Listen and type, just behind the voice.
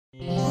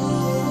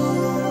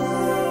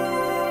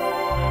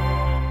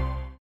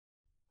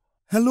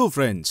Hello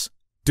friends,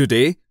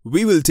 today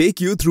we will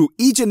take you through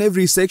each and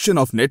every section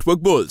of Network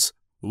Bulls,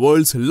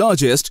 world's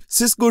largest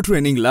Cisco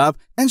Training Lab,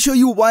 and show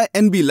you why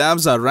NB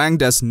Labs are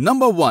ranked as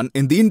number 1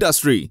 in the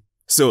industry.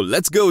 So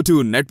let's go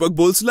to Network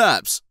Bulls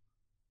Labs.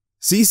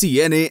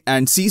 CCNA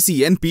and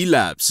CCNP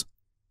Labs.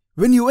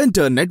 When you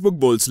enter Network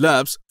Bulls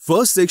Labs,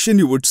 first section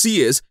you would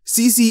see is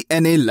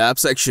CCNA Lab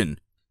Section.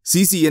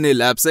 CCNA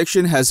Lab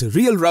Section has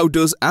real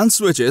routers and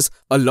switches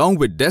along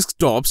with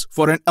desktops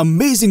for an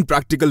amazing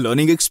practical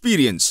learning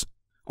experience.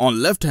 On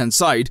left hand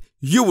side,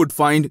 you would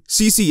find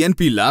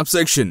CCNP Lab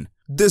Section.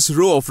 This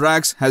row of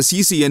racks has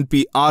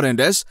CCNP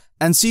R&S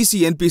and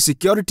CCNP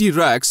security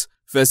racks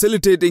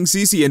facilitating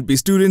CCNP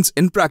students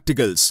in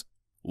practicals.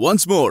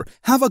 Once more,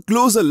 have a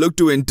closer look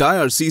to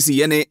entire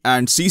CCNA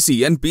and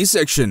CCNP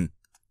section.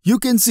 You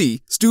can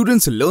see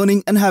students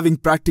learning and having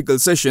practical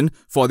session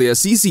for their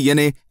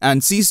CCNA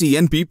and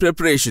CCNP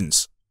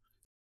preparations.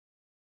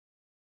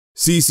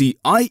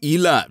 CCIE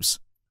Labs.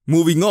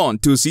 Moving on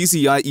to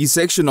CCIE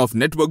section of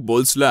Network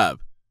Bulls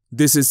Lab.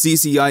 This is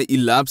CCIE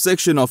Lab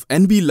section of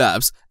NB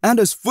Labs and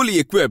is fully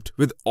equipped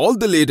with all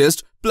the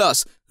latest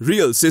plus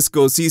real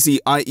Cisco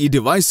CCIE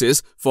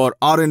devices for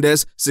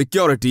R&S,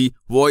 security,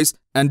 voice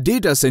and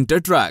data center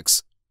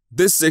tracks.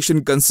 This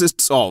section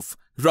consists of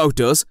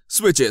routers,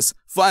 switches,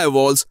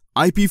 firewalls,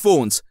 IP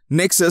phones,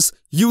 Nexus,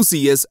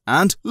 UCS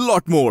and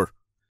lot more.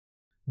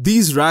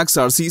 These racks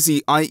are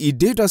CCIE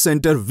Data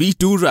Center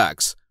V2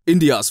 racks,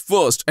 India's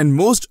first and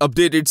most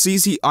updated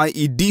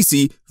CCIE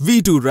DC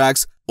V2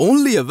 racks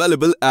only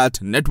available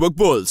at Network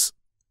Bulls.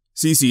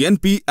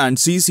 CCNP and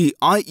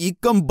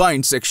CCIE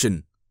combined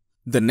section.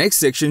 The next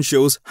section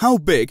shows how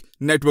big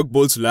Network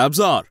Bulls Labs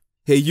are.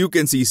 Here you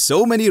can see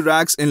so many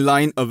racks in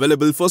line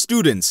available for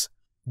students.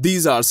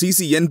 These are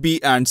CCNP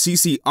and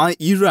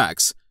CCIE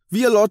racks.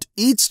 We allot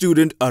each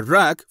student a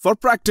rack for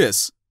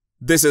practice.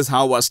 This is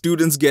how our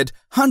students get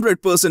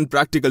 100%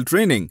 practical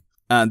training.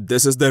 And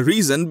this is the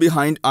reason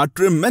behind our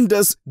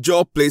tremendous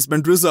job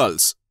placement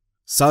results.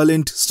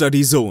 Silent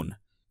Study Zone.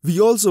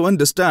 We also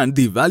understand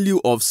the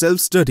value of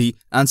self-study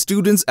and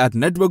students at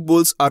Network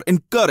Bulls are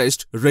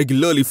encouraged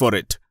regularly for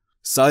it.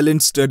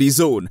 Silent Study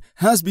Zone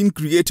has been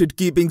created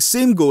keeping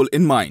same goal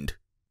in mind.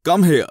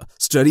 Come here,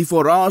 study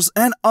for hours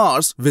and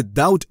hours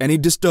without any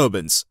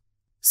disturbance.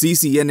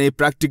 CCNA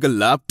Practical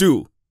Lab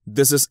 2.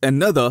 This is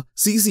another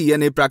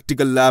CCNA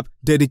Practical Lab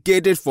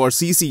dedicated for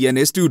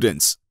CCNA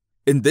students.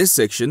 In this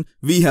section,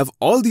 we have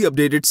all the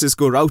updated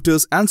Cisco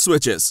routers and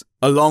switches,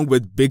 along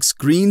with big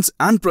screens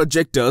and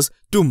projectors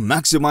to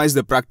maximize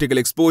the practical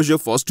exposure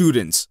for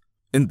students.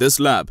 In this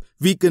lab,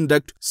 we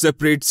conduct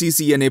separate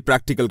CCNA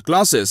practical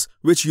classes,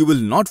 which you will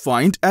not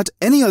find at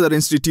any other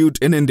institute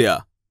in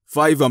India.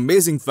 5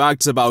 amazing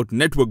facts about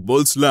Network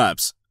Bulls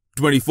Labs.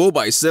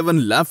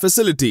 24/7 lab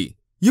facility.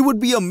 You would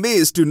be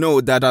amazed to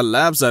know that our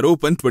labs are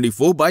open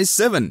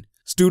 24/7.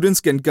 Students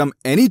can come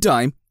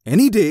anytime,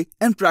 any day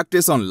and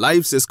practice on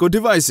live Cisco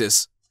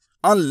devices.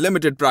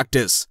 Unlimited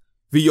practice.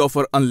 We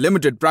offer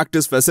unlimited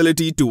practice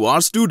facility to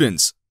our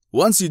students.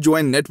 Once you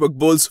join Network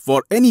Bulls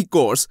for any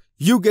course,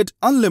 you get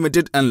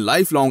unlimited and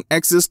lifelong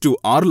access to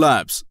our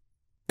labs.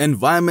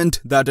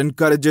 Environment that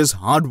encourages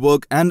hard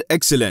work and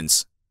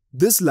excellence.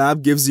 This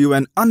lab gives you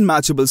an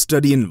unmatchable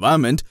study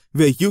environment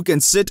where you can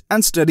sit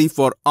and study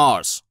for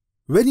hours.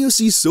 When you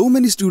see so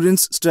many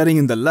students studying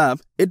in the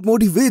lab, it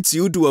motivates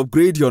you to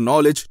upgrade your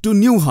knowledge to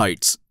new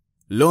heights.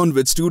 Learn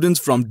with students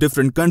from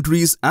different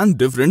countries and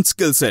different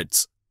skill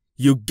sets.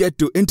 You get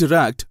to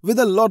interact with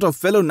a lot of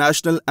fellow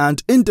national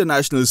and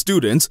international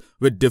students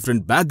with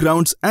different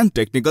backgrounds and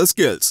technical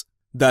skills.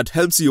 That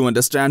helps you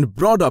understand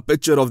broader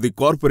picture of the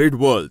corporate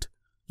world.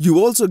 You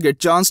also get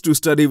chance to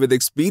study with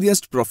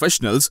experienced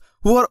professionals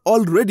who are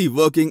already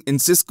working in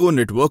Cisco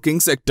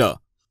networking sector.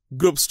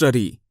 Group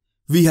study.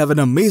 We have an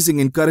amazing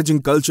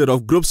encouraging culture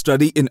of group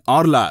study in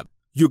our lab.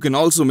 You can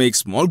also make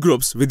small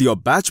groups with your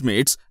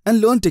batchmates and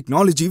learn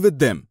technology with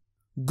them.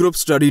 Group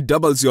study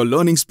doubles your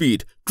learning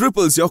speed,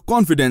 triples your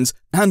confidence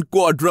and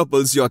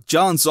quadruples your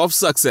chance of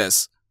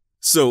success.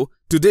 So,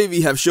 today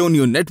we have shown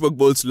you Network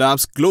Bulls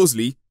Labs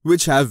closely,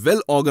 which have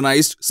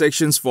well-organized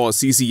sections for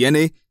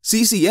CCNA,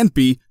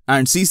 CCNP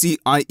and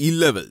CCIE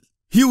level.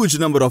 Huge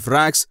number of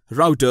racks,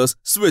 routers,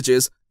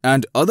 switches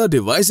and other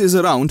devices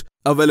around,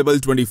 available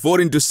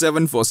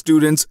 24/7 for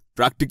students'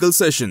 practical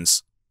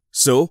sessions.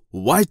 So,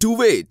 why to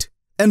wait?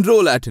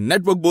 Enroll at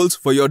Network Bulls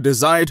for your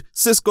desired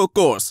Cisco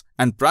course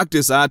and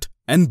practice at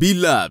NB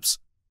Labs.